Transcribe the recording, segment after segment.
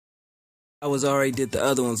I was already did the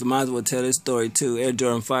other ones. Might as well tell this story too. Air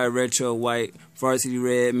Jordan 5 Retro White, Varsity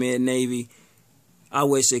Red, Mid Navy. I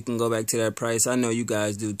wish it can go back to that price. I know you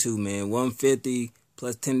guys do too, man. $150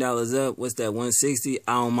 plus $10 up. What's that? $160.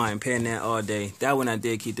 I don't mind paying that all day. That one I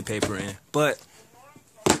did keep the paper in. But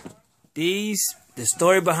the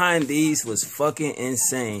story behind these was fucking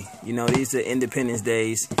insane. You know, these are Independence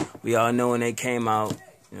Days. We all know when they came out.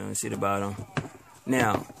 You know, see the bottom.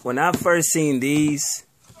 Now, when I first seen these,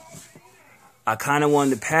 I kind of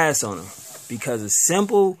wanted to pass on them because of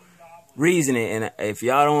simple reasoning. And if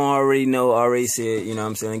y'all don't already know, already said, you know what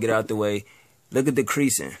I'm saying, get out the way. Look at the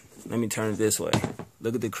creasing. Let me turn it this way.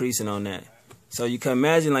 Look at the creasing on that. So you can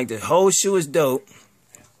imagine like the whole shoe is dope.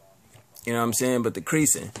 You know what I'm saying? But the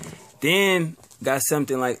creasing. Then got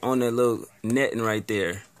something like on that little netting right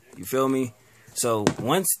there. You feel me? So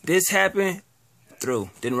once this happened,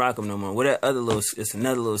 through. Didn't rock them no more. With that other little, it's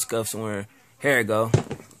another little scuff somewhere. Here it go.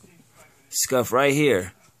 Scuff right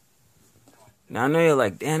here. Now I know you're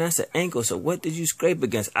like, damn, that's an ankle. So what did you scrape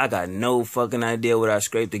against? I got no fucking idea what I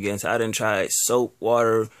scraped against. I done tried soap,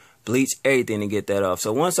 water, bleach, everything to get that off.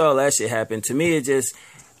 So once all that shit happened, to me it just,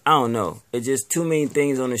 I don't know. It just too many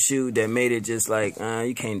things on the shoe that made it just like,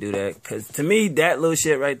 you can't do that. Because to me, that little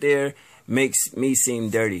shit right there makes me seem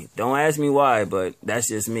dirty. Don't ask me why, but that's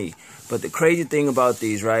just me. But the crazy thing about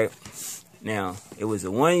these, right? Now, it was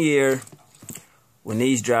a 1 year when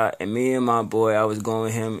these dropped, and me and my boy, I was going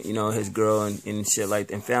with him, you know, his girl and shit like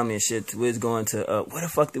that, and family and shit. We was going to, where the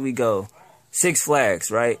fuck did we go? Six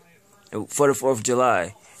Flags, right? For the 4th of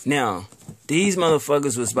July. Now, these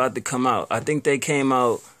motherfuckers was about to come out. I think they came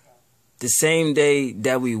out the same day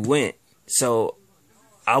that we went. So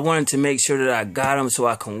I wanted to make sure that I got them so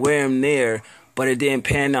I can wear them there, but it didn't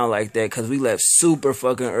pan out like that because we left super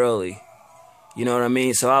fucking early. You know what I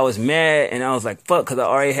mean? So I was mad and I was like, fuck, because I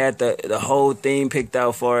already had the whole theme picked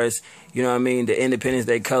out for us. You know what I mean? The Independence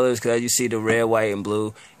Day colors, because you see the red, white, and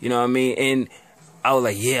blue. You know what I mean? And I was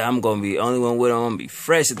like, yeah, I'm going to be the only one with them. I'm going to be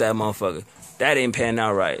fresh at that motherfucker. That didn't pan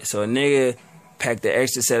out right. So a nigga packed the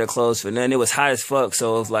extra set of clothes for nothing. It was hot as fuck.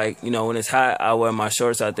 So it was like, you know, when it's hot, I wear my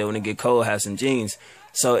shorts out there. When it get cold, I have some jeans.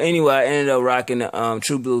 So anyway, I ended up rocking the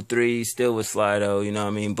True Blue 3. Still was fly though, you know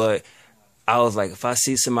what I mean? But I was like, if I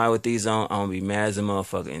see somebody with these on, I'm going to be mad as a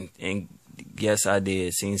motherfucker. And yes, I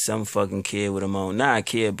did. Seen some fucking kid with them on. Not a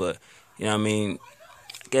kid, but, you know what I mean?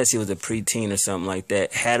 I guess he was a preteen or something like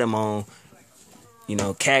that. Had them on, you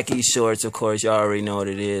know, khaki shorts, of course. Y'all already know what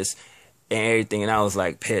it is. And everything. And I was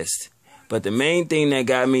like pissed. But the main thing that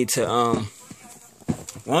got me to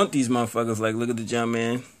want these motherfuckers, like, look at the jump,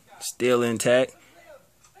 man. Still intact.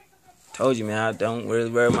 Told you, man, I don't really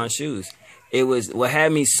wear my shoes. It was, what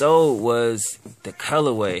had me sold was the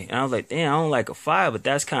colorway. And I was like, damn, I don't like a 5, but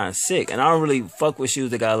that's kind of sick. And I don't really fuck with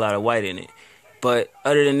shoes that got a lot of white in it. But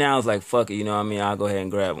other than that, I was like, fuck it, you know what I mean? I'll go ahead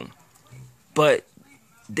and grab them. But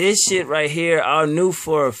this shit right here, I knew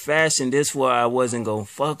for a fashion this why I wasn't going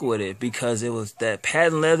to fuck with it. Because it was that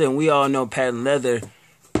patent leather, and we all know patent leather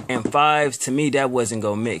and 5s, to me, that wasn't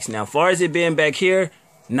going to mix. Now, as far as it being back here,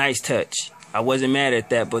 nice touch. I wasn't mad at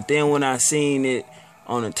that. But then when I seen it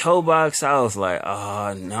on the toe box, I was like,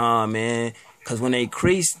 oh, nah, man. Because when they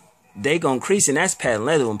crease, they gonna crease, and that's patent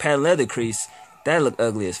leather. When patent leather crease, that look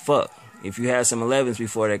ugly as fuck. If you have some 11s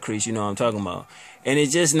before that crease, you know what I'm talking about. And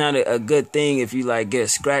it's just not a good thing if you, like, get a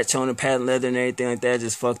scratch on the patent leather and everything like that,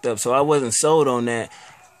 just fucked up. So I wasn't sold on that.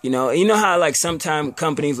 You know how, like, sometimes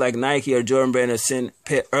companies like Nike or Jordan Brand will send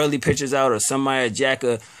early pictures out, or somebody jack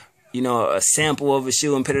a sample of a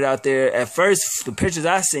shoe and put it out there. At first, the pictures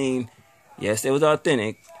I seen, yes, they was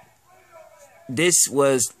authentic. This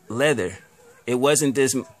was leather. It wasn't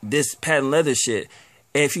this patent leather shit.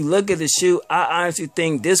 And if you look at the shoe, I honestly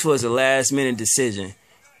think this was a last minute decision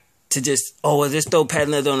to just, well, just throw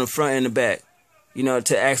patent leather on the front and the back. You know,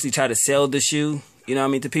 to actually try to sell the shoe. You know what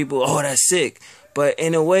I mean? To people, oh, that's sick. But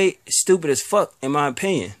in a way, stupid as fuck, in my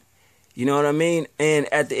opinion. You know what I mean?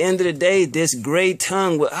 And at the end of the day, this gray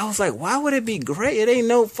tongue, I was like, why would it be gray? It ain't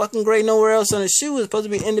no fucking gray nowhere else on the shoe. It's supposed to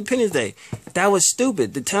be Independence Day. That was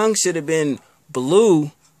stupid. The tongue should have been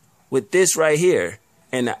blue with this right here.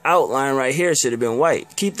 And the outline right here should have been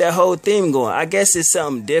white. Keep that whole theme going. I guess it's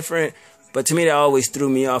something different. But to me, that always threw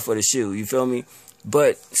me off of the shoe. You feel me?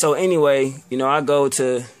 But, so anyway, you know, I go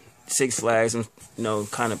to Six Flags. I'm, you know,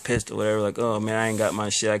 kind of pissed or whatever. Like, oh, man, I ain't got my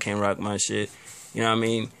shit. I can't rock my shit. You know what I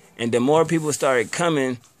mean? And the more people started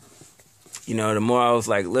coming, you know, the more I was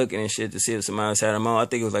like looking and shit to see if somebody else had them on. I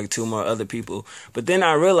think it was like 2 more other people. But then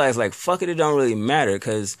I realized, like, fuck it, it don't really matter.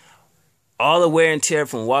 Because all the wear and tear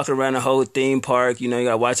from walking around the whole theme park, you know, you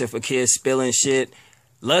got to watch it for kids spilling shit.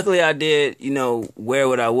 Luckily, I did, wear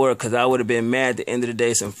what I wore because I would have been mad at the end of the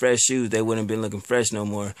day. Some fresh shoes, they wouldn't have been looking fresh no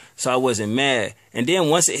more. So I wasn't mad. And then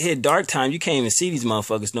once it hit dark time, you can't even see these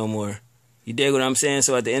motherfuckers no more. You dig what I'm saying?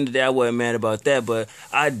 So at the end of the day, I wasn't mad about that. But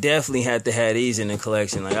I definitely had to have these in the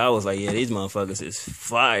collection. Like, I was like, yeah, these motherfuckers is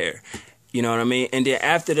fire. You know what I mean? And then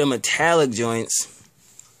after the metallic joints,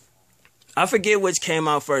 I forget which came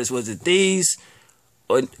out first. Was it these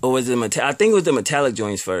or was it I think it was the metallic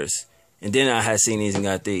joints first. And then I had seen these and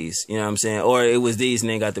got these. You know what I'm saying? Or it was these and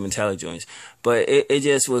then got the metallic joints. But it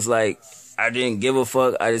just was like, I didn't give a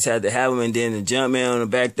fuck. I just had to have them. And then the Jumpman on the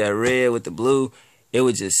back, that red with the blue, it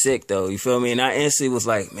was just sick, though. You feel me? And I instantly was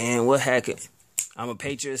like, man, what happened? I'm a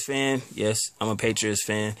Patriots fan. Yes, I'm a Patriots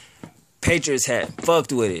fan. Patriots hat.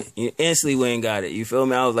 Fucked with it. You instantly went and got it. You feel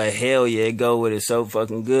me? I was like, hell yeah, go with it. So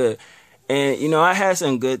fucking good. And, I had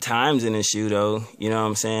some good times in the shoe, though. You know what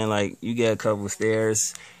I'm saying? Like, you get a couple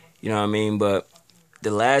stairs. You know what I mean? But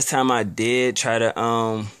the last time I did try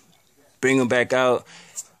to bring them back out,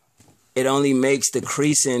 it only makes the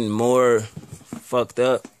creasing more fucked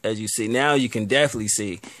up, as you see. Now you can definitely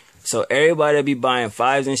see. So everybody that be buying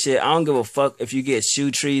 5s and shit, I don't give a fuck if you get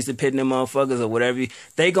shoe trees to pit in them motherfuckers or whatever.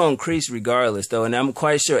 They gonna crease regardless, though. And I'm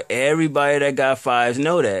quite sure everybody that got 5s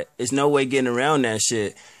know that. There's no way getting around that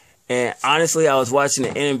shit. And honestly, I was watching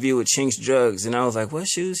an interview with Chinks Drugs, and I was like, what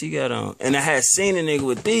shoes he got on? And I had seen a nigga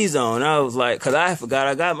with these on. I was like, because I forgot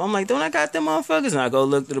I got them. I'm like, don't I got them motherfuckers? And I go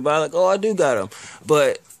look to the bottom, like, oh, I do got them.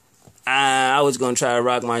 But I was going to try to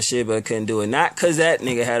rock my shit, but I couldn't do it. Not because that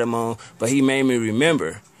nigga had them on, but he made me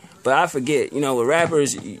remember. But I forget, with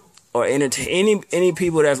rappers or any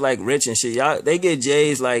people that's like rich and shit, y'all, they get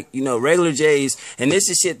J's like, regular J's, and this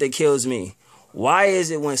is shit that kills me. Why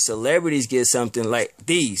is it when celebrities get something like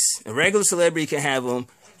these, a regular celebrity can have them,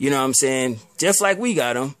 you know what I'm saying, just like we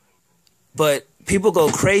got them, but people go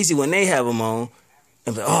crazy when they have them on,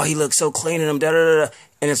 and like, oh, he looks so clean in them, da-da-da-da,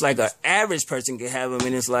 and it's like an average person can have them,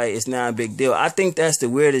 and it's like, it's not a big deal. I think that's the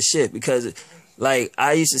weirdest shit, because, like,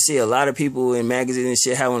 I used to see a lot of people in magazines and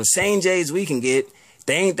shit have on the same J's we can get.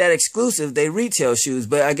 They ain't that exclusive. They retail shoes,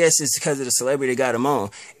 but I guess it's because of the celebrity that got them on.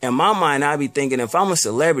 In my mind, I be thinking, if I'm a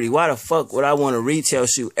celebrity, why the fuck would I want a retail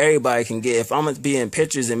shoe everybody can get? If I'm going to be in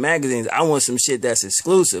pictures and magazines, I want some shit that's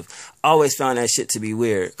exclusive. I always found that shit to be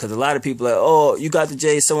weird, because a lot of people are like, oh, you got the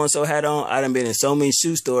J so-and-so hat on? I done been in so many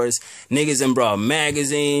shoe stores. Niggas done brought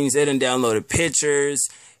magazines. They done downloaded pictures.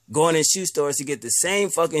 Going in shoe stores to get the same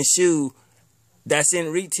fucking shoe that's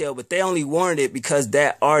in retail, but they only warranted it because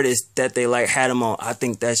that artist that they like had them on. I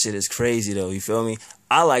think that shit is crazy, though. You feel me?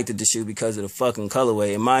 I liked the shoe because of the fucking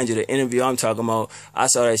colorway. And mind you, the interview I'm talking about, I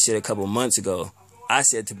saw that shit a couple months ago. I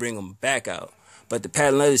said to bring them back out. But the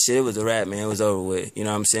patent leather shit, it was a wrap, man. It was over with. You know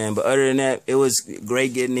what I'm saying? But other than that, it was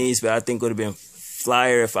great getting these, but I think it would have been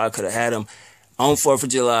flyer if I could have had them on 4th of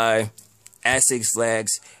July at Six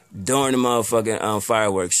Flags during the motherfucking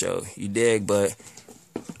fireworks show. You dig? But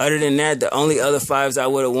other than that, the only other 5s I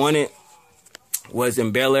would have wanted was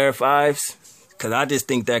them Bel Air 5s. Because I just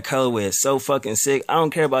think that colorway is so fucking sick. I don't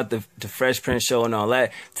care about the Fresh Prince show and all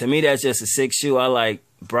that. To me, that's just a sick shoe. I like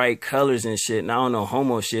bright colors and shit. And I don't know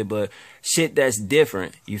homo shit, but shit that's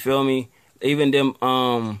different. You feel me? Even them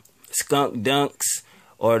skunk dunks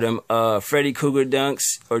or them Freddy Krueger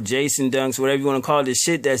dunks or Jason dunks, whatever you want to call it.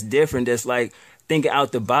 Shit that's different, that's like thinking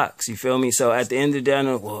out the box, you feel me? So at the end of the day, I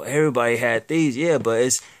know, well, everybody had these, yeah, but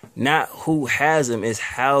it's not who has them, it's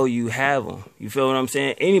how you have them. You feel what I'm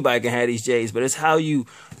saying? Anybody can have these J's, but it's how you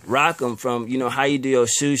rock them, from, how you do your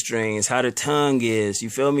shoestrings, how the tongue is, you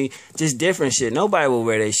feel me? Just different shit. Nobody will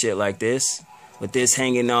wear their shit like this, with this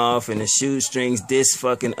hanging off and the shoestrings this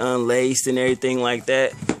fucking unlaced and everything like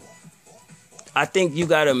that. I think you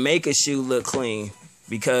gotta make a shoe look clean,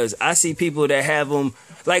 because I see people that have them.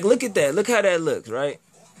 Like, look at that. Look how that looks, right?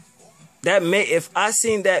 If I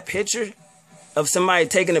seen that picture of somebody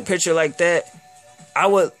taking a picture like that, I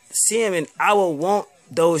would see him and I would want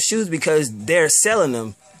those shoes because they're selling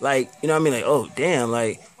them. Like, you know what I mean? Like, oh, damn,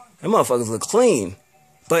 like, them motherfuckers look clean.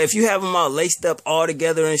 But if you have them all laced up all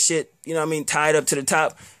together and shit, you know what I mean, tied up to the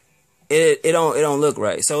top, it don't look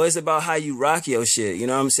right. So it's about how you rock your shit, you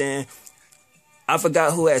know what I'm saying? I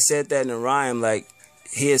forgot who had said that in the rhyme, like,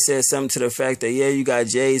 he had said something to the fact that, yeah, you got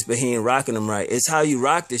J's, but he ain't rocking them right. It's how you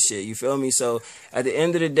rock this shit, you feel me? So at the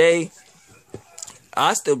end of the day,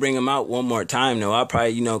 I still bring them out one more time, though. I'll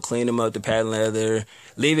probably, clean them up, the patent leather,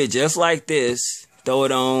 leave it just like this, throw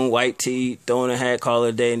it on, white tee, throw in a hat, call it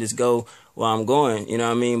a day, and just go while I'm going, you know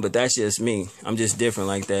what I mean? But that's just me. I'm just different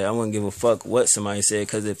like that. I wouldn't give a fuck what somebody said,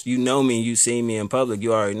 because if you know me, you see me in public,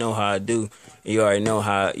 you already know how I do. You already know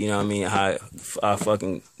how, you know what I mean, how I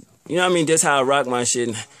fucking... You know what I mean? Just how I rock my shit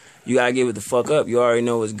and you gotta give it the fuck up. You already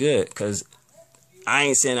know what's good. Because I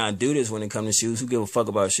ain't saying I do this when it comes to shoes. Who give a fuck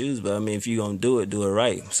about shoes? But I mean, if you gonna do it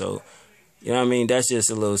right. So, you know what I mean? That's just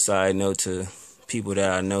a little side note to people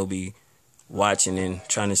that I know be watching and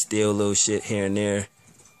trying to steal little shit here and there.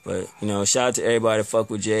 But, you know, shout out to everybody that fuck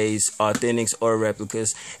with J's, authentics or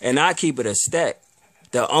replicas. And I keep it a stack.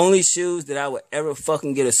 The only shoes that I would ever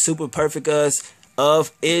fucking get a super perfect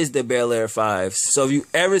of is the Bel Air 5s. So if you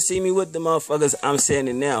ever see me with the motherfuckers, I'm saying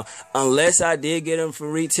it now. Unless I did get them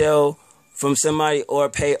from retail from somebody or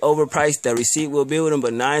pay overpriced, the receipt will be with them.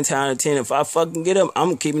 But 9 times out of 10, if I fucking get them,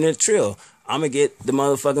 I'm keeping it trill. I'm going to get the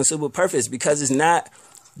motherfucking super perfects because it's not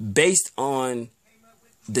based on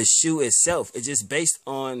the shoe itself. It's just based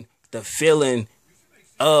on the feeling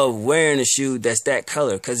of wearing a shoe that's that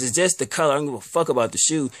color. Because it's just the color. I don't give a fuck about the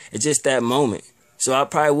shoe. It's just that moment. So I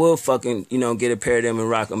probably will fucking, you know, get a pair of them and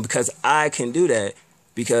rock them because I can do that.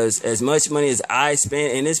 Because as much money as I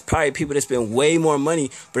spend, and it's probably people that spend way more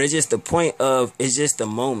money, but it's just the point of, it's just the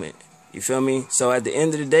moment. You feel me? So at the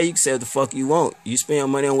end of the day, you can say what the fuck you want. You spend your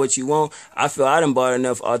money on what you want. I feel I done bought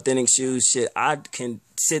enough authentic shoes. Shit, I can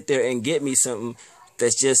sit there and get me something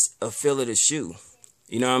that's just a feel of the shoe.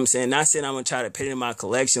 You know what I'm saying? Not saying I'm going to try to put it in my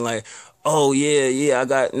collection like, oh, yeah, I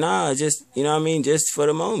got, nah, just, you know what I mean? Just for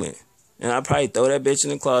the moment. And I'll probably throw that bitch in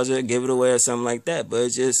the closet, give it away or something like that. But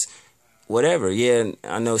it's just whatever. Yeah,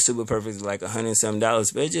 I know Super Perfect is like $100 something,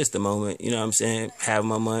 but it's just the moment. You know what I'm saying? Have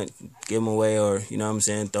them a month, give them away, or, you know what I'm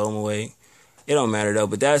saying, throw them away. It don't matter, though.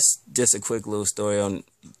 But that's just a quick little story on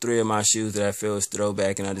 3 of my shoes that I feel is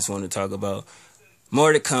throwback, and I just want to talk about.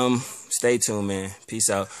 More to come. Stay tuned, man. Peace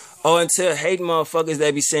out. Oh, until hating motherfuckers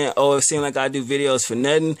that be saying, oh, it seems like I do videos for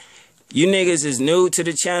nothing. You niggas is new to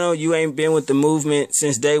the channel. You ain't been with the movement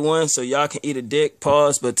since day one, so y'all can eat a dick,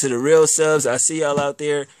 pause. But to the real subs, I see y'all out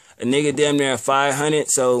there. A nigga damn near 500.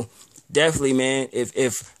 So definitely, man,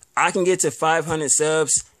 if I can get to 500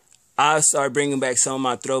 subs, I'll start bringing back some of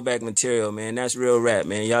my throwback material, man. That's real rap,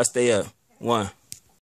 man. Y'all stay up. 1.